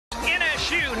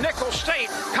NSU. Nicholls State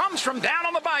comes from down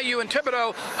on the bayou in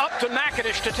Thibodaux up to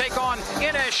Natchitoches to take on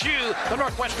NSU, the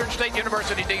Northwestern State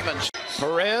University Demons.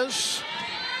 Perez,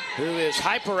 who is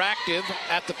hyperactive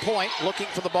at the point, looking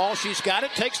for the ball. She's got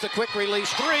it, takes the quick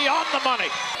release three on the money.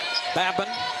 Babin,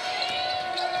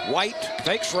 White,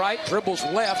 fakes right, dribbles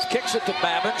left, kicks it to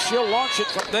Babin. She'll launch it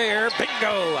from there.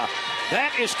 Bingo!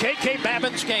 That is KK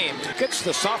Babin's game. Gets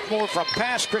the sophomore from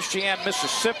past Christian,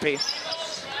 Mississippi.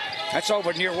 That's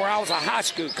over near where I was a high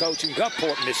school coach in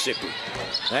Gulfport, Mississippi.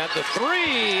 And the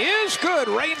three is good,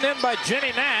 reined in by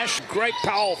Jenny Nash. Great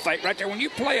ball fake right there. When you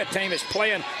play a team that's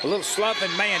playing a little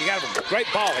slumping man, you got a great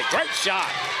ball fake, great shot.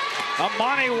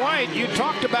 Amani White, you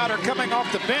talked about her coming off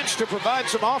the bench to provide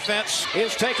some offense,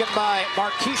 is taken by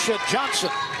Markeisha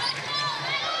Johnson.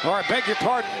 Or I beg your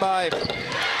pardon, by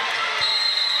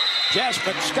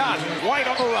Jasmine Scott. White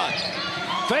on the run.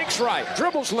 Fakes right,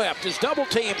 dribbles left, is double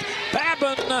teamed.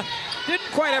 Babin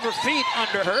didn't quite have her feet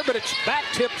under her, but it's back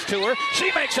tipped to her.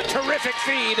 She makes a terrific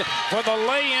feed for the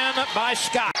lay-in by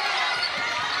Scott.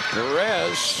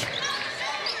 Perez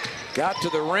got to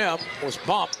the rim, was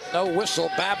bumped, no whistle.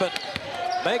 Babin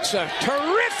makes a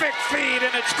terrific feed,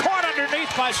 and it's caught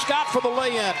underneath by Scott for the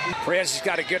lay-in. Perez has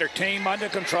got to get her team under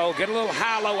control, get a little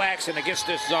high-low action against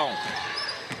this zone.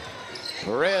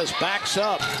 Perez backs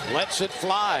up, lets it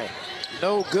fly.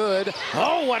 No good.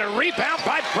 Oh, what a rebound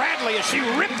by Bradley as she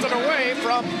ripped it away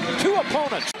from two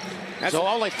opponents. So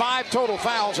only 5 total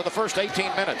fouls in the first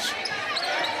 18 minutes.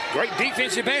 Great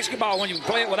defensive basketball when you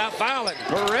play it without fouling.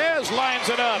 Perez lines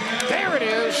it up. There it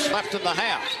is. Left in the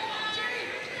half.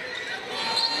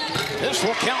 This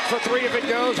will count for 3 if it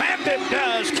goes, and it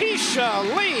does. Keisha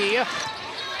Lee.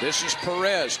 This is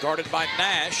Perez, guarded by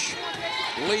Nash.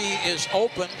 Lee is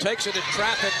open, takes it in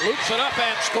traffic, loops it up,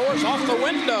 and scores off the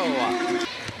window.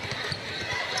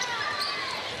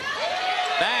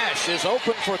 Nash is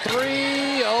open for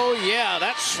 3. Oh, yeah,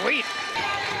 that's sweet.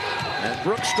 And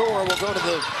Brooke Storr will go to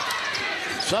the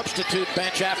substitute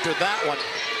bench after that one,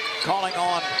 calling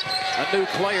on a new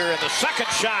player. And the second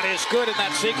shot is good in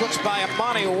that sequence by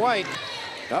Amani White.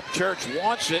 Upchurch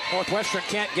wants it. Northwestern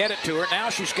can't get it to her. Now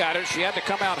she's got it. She had to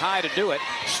come out high to do it.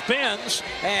 Spins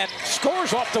and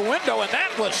scores off the window, and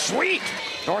that was sweet.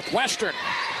 Northwestern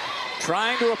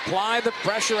trying to apply the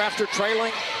pressure after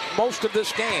trailing most of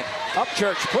this game.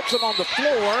 Upchurch puts it on the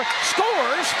floor,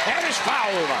 scores, and is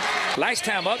fouled. Last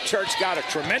time Upchurch got a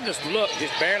tremendous look,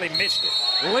 just barely missed it.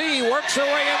 Lee works her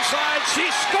way inside. She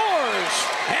scores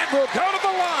and will go to the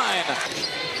line.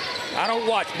 I don't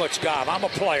watch much golf. I'm a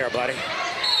player, buddy.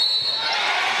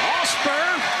 Osper.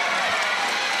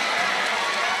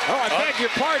 Oh, I beg your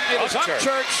pardon. It is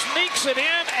Upchurch sneaks it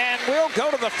in and will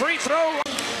go to the free throw.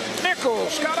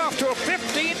 Nicholls got off to a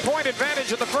 15-point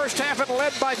advantage in the first half and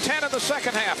led by 10 in the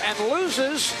second half and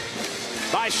loses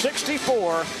by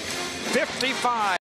 64-55.